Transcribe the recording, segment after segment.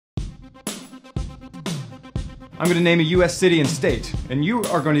I'm going to name a U.S. city and state, and you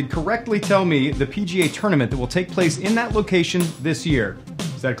are going to correctly tell me the PGA tournament that will take place in that location this year.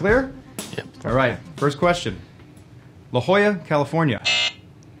 Is that clear? Yep. All right, first question. La Jolla, California.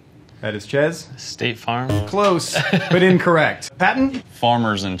 That is Chez. State Farm. Close, but incorrect. Patton?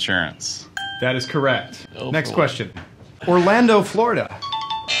 Farmers Insurance. That is correct. Oh, Next boy. question. Orlando, Florida.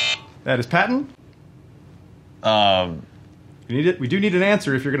 That is Patton. We need it. We do need an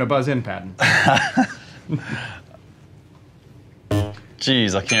answer if you're going to buzz in, Patton.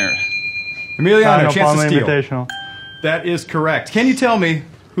 Geez, I can't. Emiliano, chance to steal. Invitational. That is correct. Can you tell me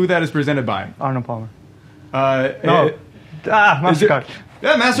who that is presented by? Arnold Palmer. No. MasterCard.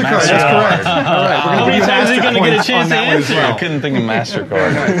 Yeah, MasterCard. That's correct. All right, we're going to give you times are you master gonna get a points chance on to that one as answer? well. I couldn't think of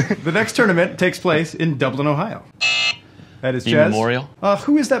MasterCard. The next tournament takes place in Dublin, Ohio. That is The Chez. memorial?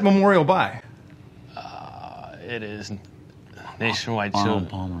 Who is that memorial by? It is Nationwide Arnold Children.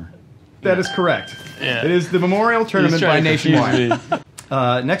 Palmer. That is correct. Yeah. It is the memorial tournament by He's trying to Nationwide. confuse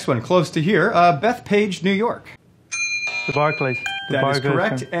me. Next one, close to here. Bethpage, New York. The Barclays. The That is Barclays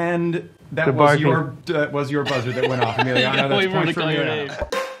correct, Center. and that The was your buzzer that went off, Emiliano. Yeah, That's wait for him point to for call your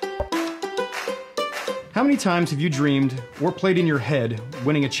Emiliano. How many times have you dreamed or played in your head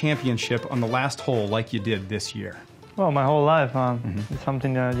winning a championship on the last hole like you did this year? Well, my whole life. It's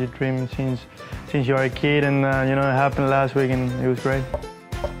something that you dream since you are a kid, and you know, it happened last week, and it was great.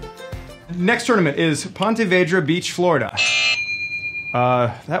 Next tournament is Ponte Vedra Beach, Florida.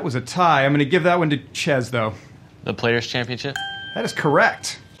 That was a tie. I'm going to give that one to Chez, though. The Players' Championship. That is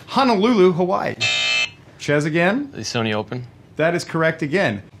correct. Honolulu, Hawaii. Chez again. The Sony Open. That is correct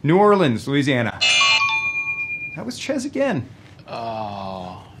again. New Orleans, Louisiana. That was Chez again.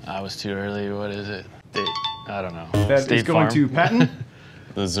 Oh, I was too early. What is it? I don't know. That is State going Farm. to Patton.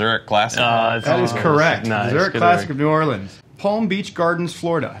 The Zurich Classic. That is correct. Nice. Zurich Good Classic work. of New Orleans. Palm Beach Gardens,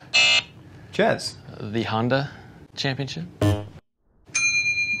 Florida. Chez. The Honda Championship.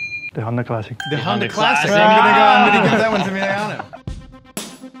 The Honda Classic. The Honda Honda Classic. Classic. I'm going to give that one to Emiliano.